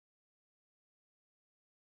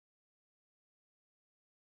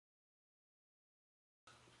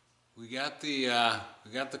we got the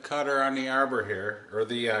cutter on the arbor here, or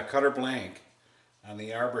the cutter blank on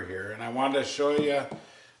the arbor here, and I wanted to show you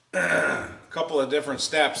a couple of different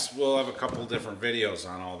steps. We'll have a couple different videos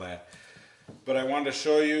on all that, but I wanted to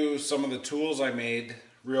show you some of the tools I made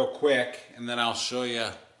real quick, and then I'll show you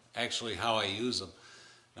actually how I use them.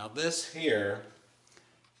 Now this here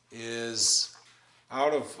is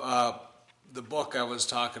out of the book I was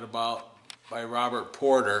talking about by Robert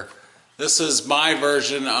Porter. This is my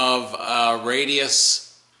version of a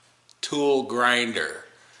radius tool grinder.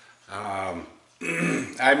 I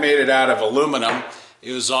made it out of aluminum.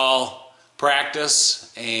 It was all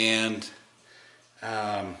practice and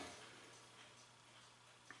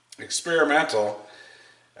experimental.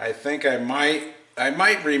 I think I might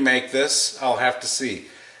remake this. I'll have to see.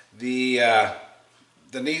 The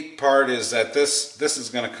neat part is that this is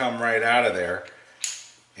going to come right out of there,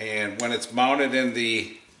 and when it's mounted in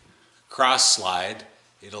the cross slide,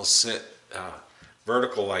 it'll sit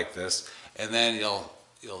vertical like this, and then you'll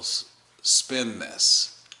spin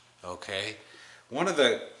this. Okay, one of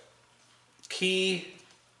the key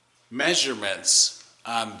measurements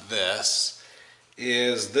on this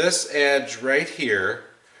is this edge right here,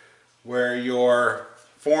 where your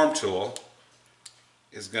form tool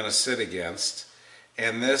is going to sit against,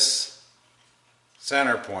 and this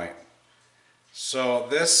center point. So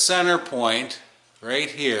this center point right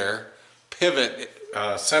here, pivot,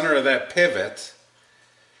 center of that pivot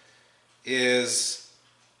is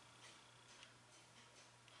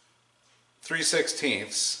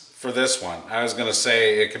 3/16 for this one. I was going to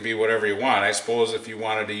say it can be whatever you want. I suppose if you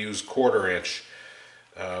wanted to use 1/4 inch,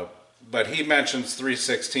 but he mentions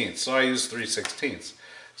 3/16, so I use 3/16.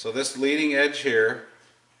 So this leading edge here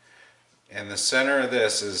and the center of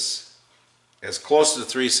this is as close to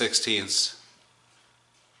 3/16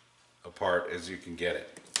 apart as you can get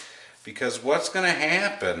it. Because what's going to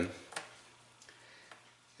happen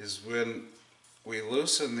is when we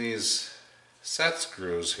loosen these set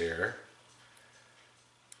screws here,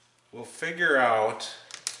 we'll figure out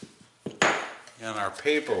in our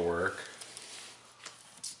paperwork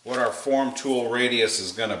what our form tool radius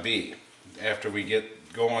is going to be after we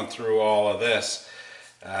get going through all of this.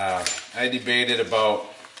 I debated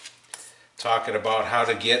about talking about how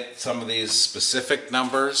to get some of these specific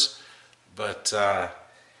numbers, but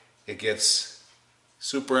it gets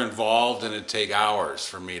super involved and it'd take hours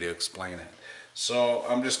for me to explain it. So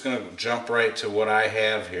I'm just going to jump right to what I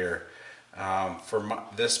have here. For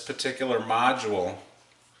this particular module,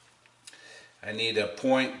 I need a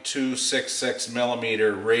 0.266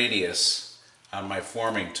 millimeter radius on my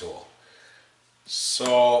forming tool.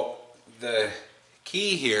 So the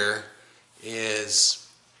key here is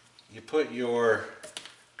you put your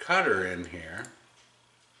cutter in here,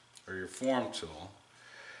 or your form tool,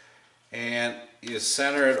 and you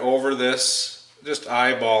center it over this, just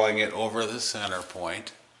eyeballing it over the center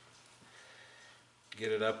point.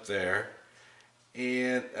 Get it up there,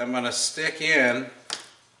 and I'm going to stick in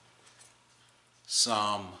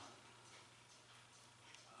some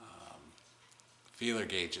feeler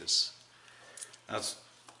gauges. That's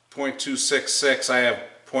 0.266, I have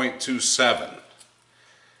 0.27.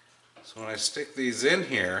 So when I stick these in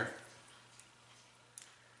here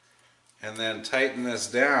and then tighten this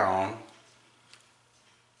down,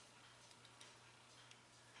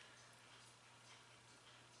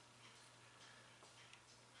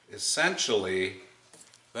 essentially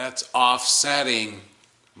that's offsetting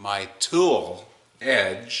my tool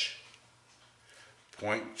edge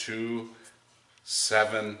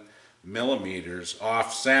 0.27 millimeters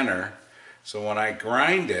off center, so when I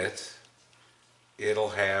grind it, it'll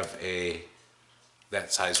have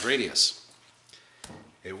that size radius.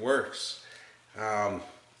 It works.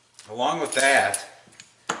 Along with that,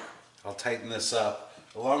 I'll tighten this up.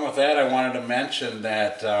 Along with that, I wanted to mention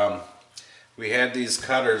that we had these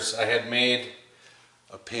cutters. I had made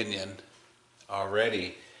a pinion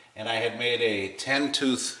already, and I had made a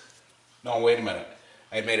 10-tooth, no wait a minute,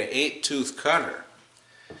 I had made an 8-tooth cutter.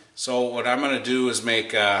 So what I'm going to do is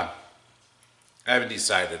make, I haven't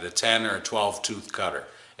decided, a 10 or a 12-tooth cutter,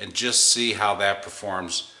 and just see how that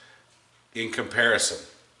performs in comparison.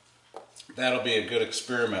 That'll be a good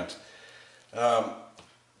experiment. The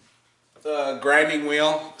grinding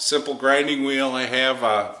wheel, simple grinding wheel, I have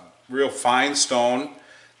a real fine stone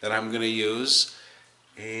that I'm going to use,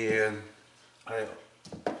 and I'll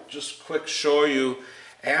just quick show you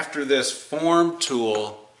after this form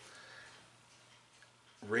tool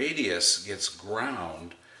radius gets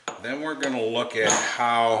ground, then we're going to look at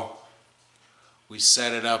how we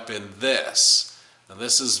set it up in this. Now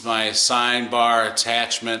this is my sine bar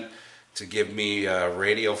attachment to give me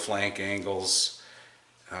radial flank angles.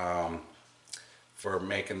 for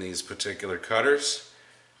making these particular cutters.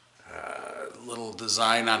 Little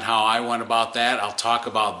design on how I went about that. I'll talk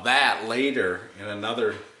about that later in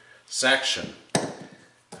another section.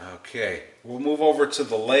 Okay, we'll move over to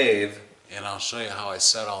the lathe and I'll show you how I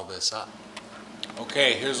set all this up.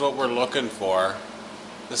 Okay, here's what we're looking for.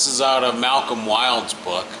 This is out of Malcolm Wild's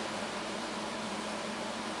book.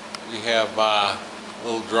 We have a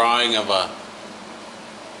little drawing of a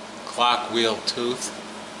clock wheel tooth.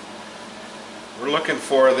 We're looking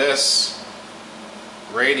for this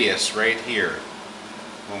radius right here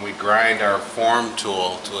when we grind our form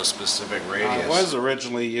tool to a specific radius. I was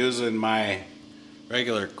originally using my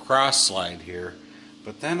regular cross slide here,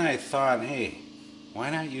 but then I thought, hey, why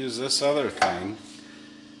not use this other thing?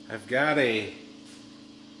 I've got a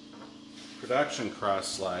production cross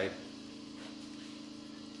slide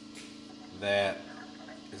that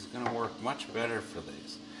is going to work much better for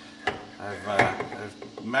these.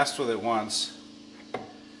 I've messed with it once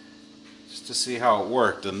just to see how it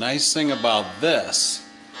worked. The nice thing about this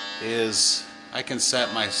is I can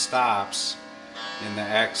set my stops in the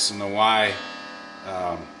X and the Y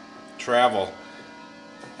travel,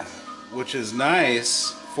 which is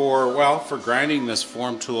nice for, well, for grinding this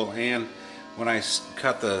form tool, and when I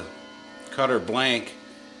cut the cutter blank,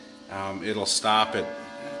 it'll stop it.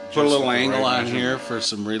 Put a little angle on here for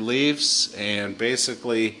some reliefs, and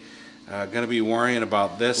basically going to be worrying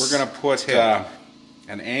about this. We're going to put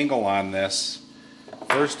an angle on this,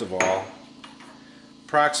 first of all,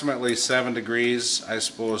 approximately 7 degrees, I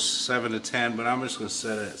suppose 7 to 10, but I'm just going to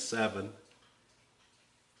set it at 7.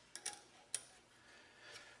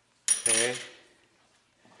 Okay.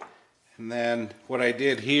 And then what I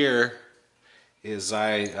did here is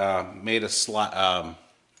I made a slot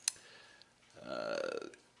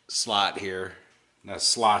here. Now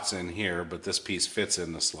slot's in here, but this piece fits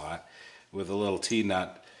in the slot with a little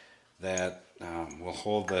T-nut that will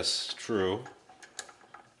hold this true.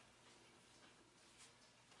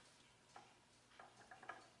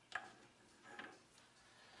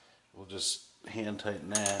 We'll just hand tighten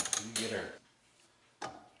that and get our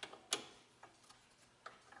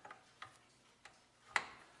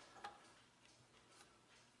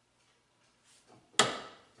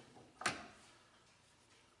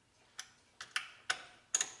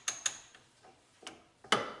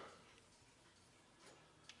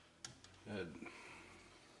good.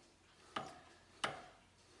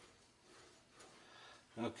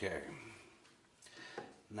 Okay.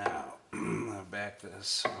 Now, I'll back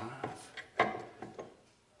this off.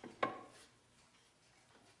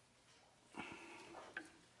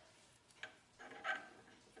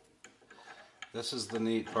 This is the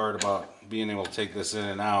neat part about being able to take this in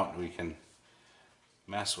and out. We can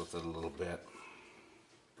mess with it a little bit.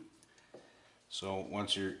 So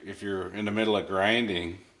if you're in the middle of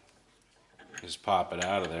grinding, just pop it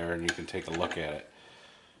out of there and you can take a look at it.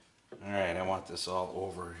 Alright, I want this all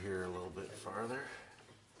over here a little bit farther.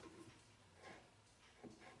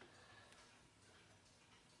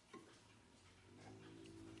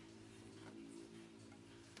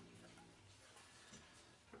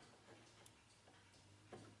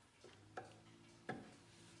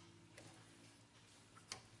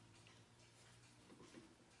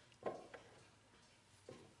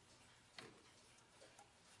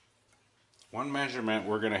 One measurement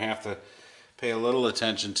we're going to have to pay a little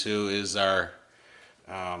attention to is our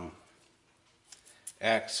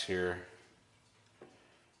X here.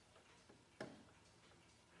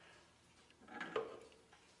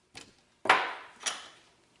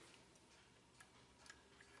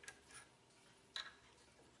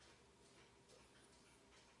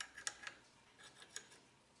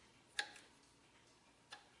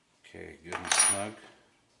 Okay, good and snug.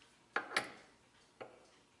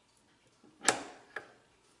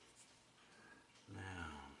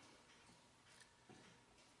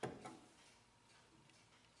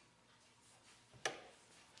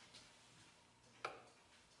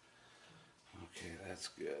 That's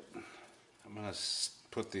good. I'm going to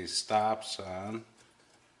put these stops on.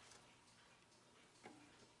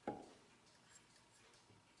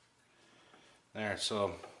 There,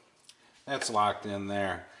 so that's locked in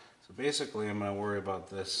there. So basically I'm going to worry about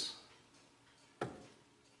this.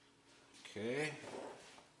 Okay.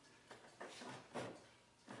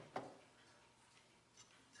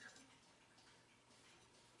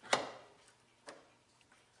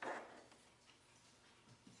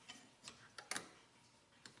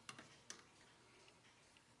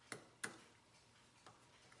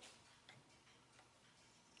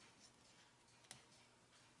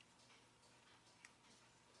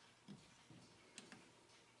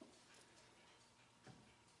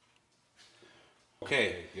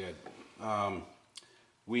 Okay, good.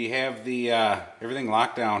 We have the everything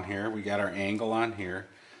locked down here. We got our angle on here.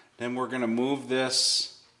 Then we're going to move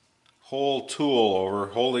this whole tool over,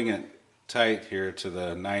 holding it tight here to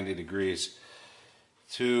the 90 degrees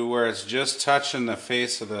to where it's just touching the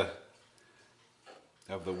face of the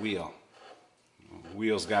wheel. The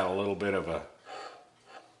wheel's got a little bit of a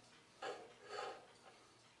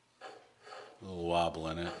little wobble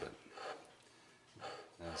in it, but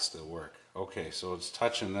that'll still work. Okay, so it's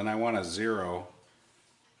touching. Then I want to zero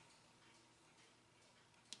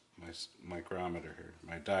my micrometer here,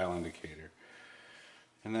 my dial indicator,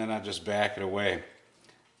 and then I just back it away.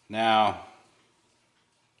 Now,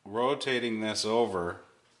 rotating this over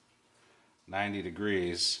 90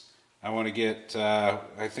 degrees, I want to get,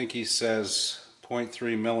 I think he says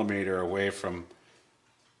 0.3 millimeter away from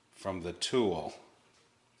the tool,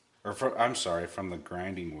 or I'm sorry, from the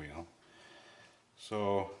grinding wheel.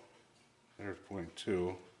 So there's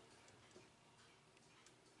 0.2.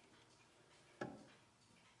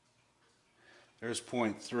 There's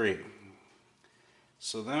 0.3.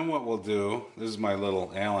 So then what we'll do, this is my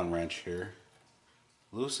little Allen wrench here,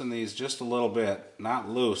 loosen these just a little bit, not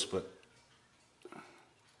loose, but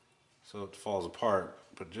so it falls apart,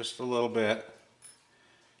 but just a little bit.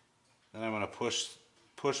 Then I'm going to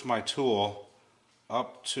push my tool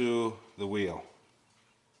up to the wheel.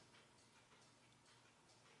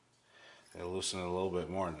 I'll loosen it a little bit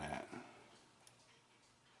more than that.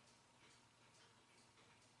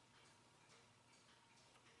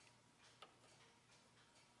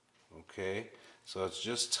 Okay, so it's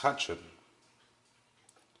just touching.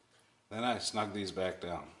 Then I snug these back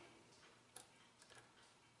down.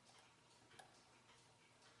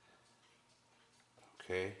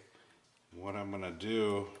 Okay, what I'm going to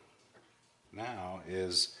do now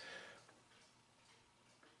is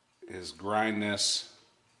grind this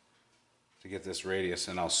to get this radius,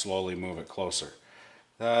 and I'll slowly move it closer.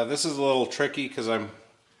 This is a little tricky because I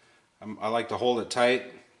like to hold it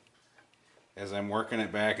tight as I'm working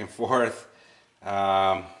it back and forth.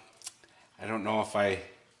 I don't know if I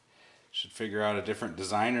should figure out a different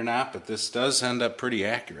design or not, but this does end up pretty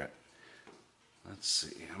accurate. Let's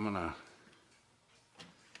see, I'm gonna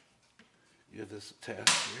give this a test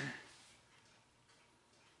here.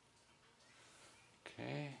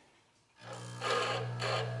 Okay.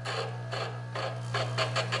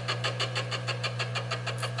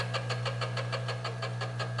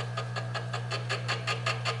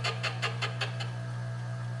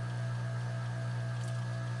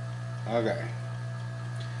 Okay.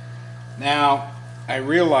 Now, I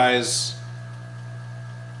realize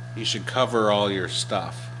you should cover all your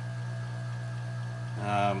stuff.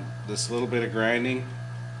 This little bit of grinding,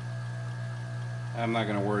 I'm not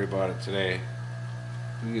going to worry about it today.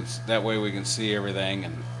 That way we can see everything,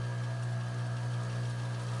 and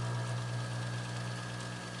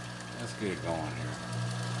let's get it going here.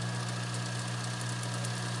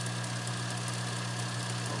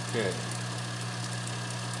 Okay.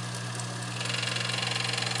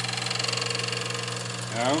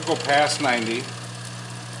 Now I'm going to go past 90.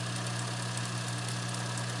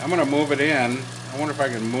 I'm going to move it in. I wonder if I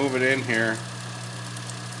can move it in here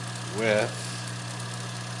with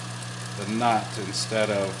the nut instead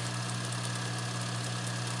of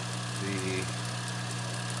the...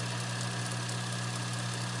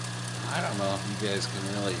 I don't know if you guys can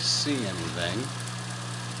really see anything.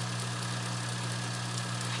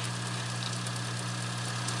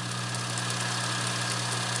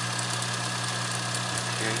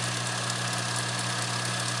 Okay.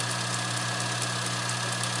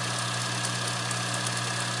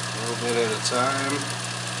 A little bit at a time.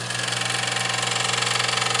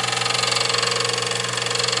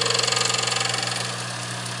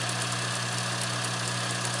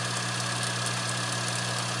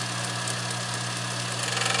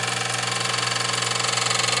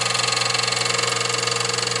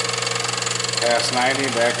 Past 90,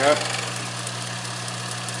 back up.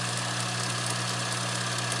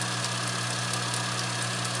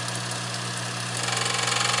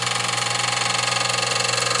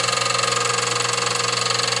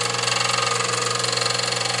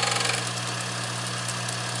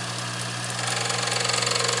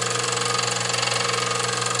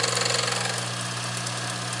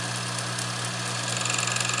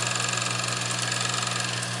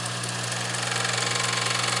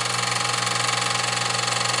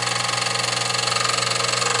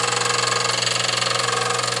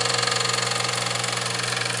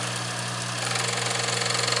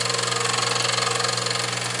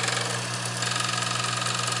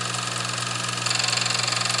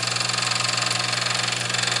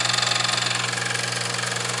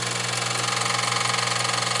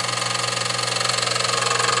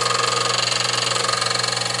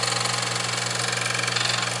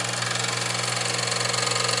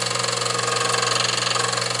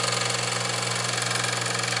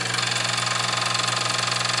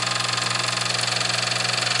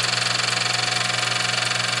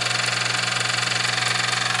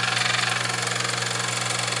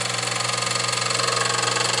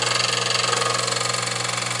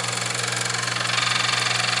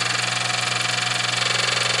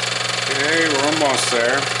 almost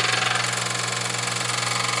there.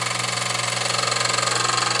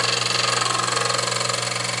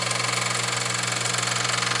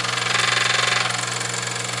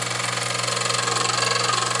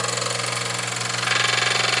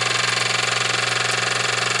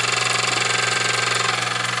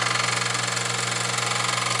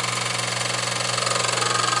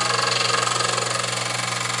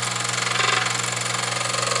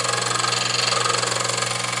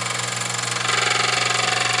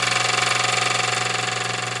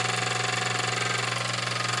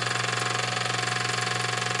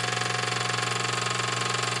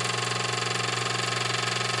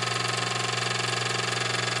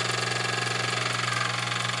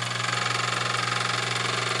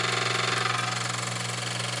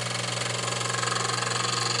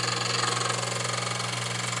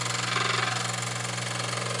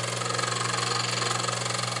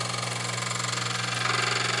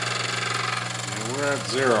 We're at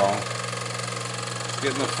 0. It's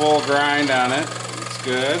getting the full grind on it. It's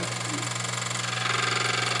good.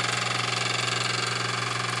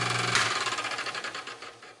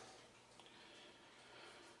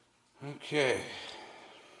 Okay.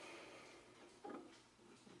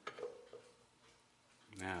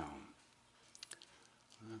 Now,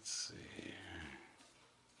 let's see here.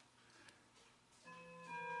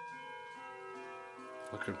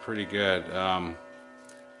 Looking pretty good.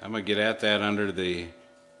 I'm gonna get at that under the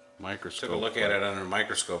microscope. Took a look at it under the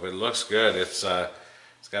microscope. It looks good. It's got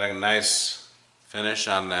a nice finish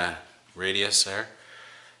on the radius there.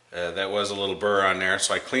 That was a little burr on there,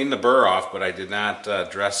 so I cleaned the burr off, but I did not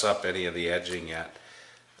dress up any of the edging yet.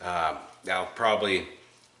 I'll probably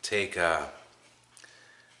take a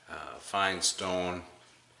fine stone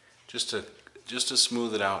just to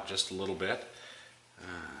smooth it out just a little bit.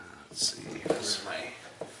 Let's see. Where's my?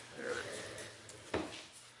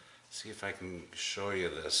 See if I can show you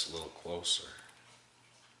this a little closer.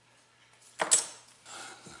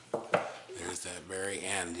 There's that very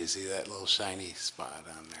end. You see that little shiny spot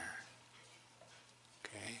on there?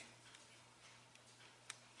 Okay.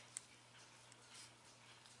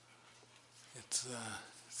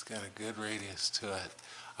 It's got a good radius to it.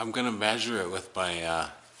 I'm going to measure it with my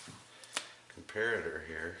comparator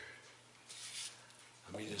here.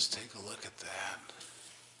 Let me just take a look at that.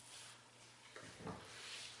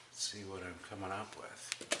 See what I'm coming up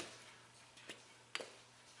with.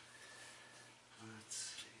 Let's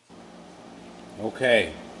see.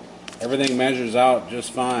 Okay, everything measures out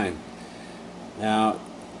just fine. Now,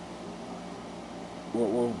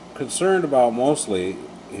 what we're concerned about mostly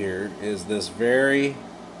here is this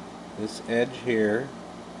edge here.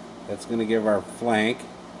 That's going to give our flank,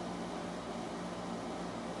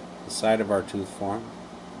 the side of our tooth form,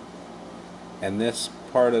 and this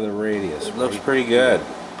part of the radius. It looks pretty good.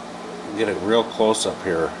 Get it real close up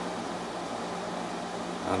here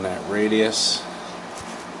on that radius.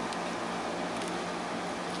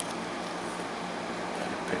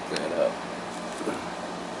 Pick that up.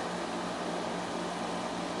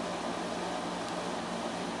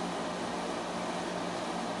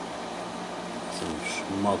 Some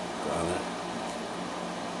smoke on it.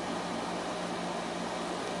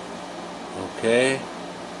 Okay.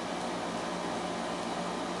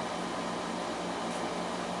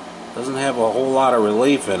 Doesn't have a whole lot of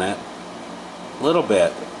relief in it. A little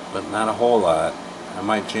bit, but not a whole lot. I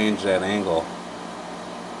might change that angle.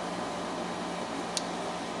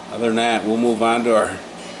 Other than that, we'll move on to our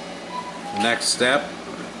next step.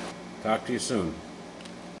 Talk to you soon.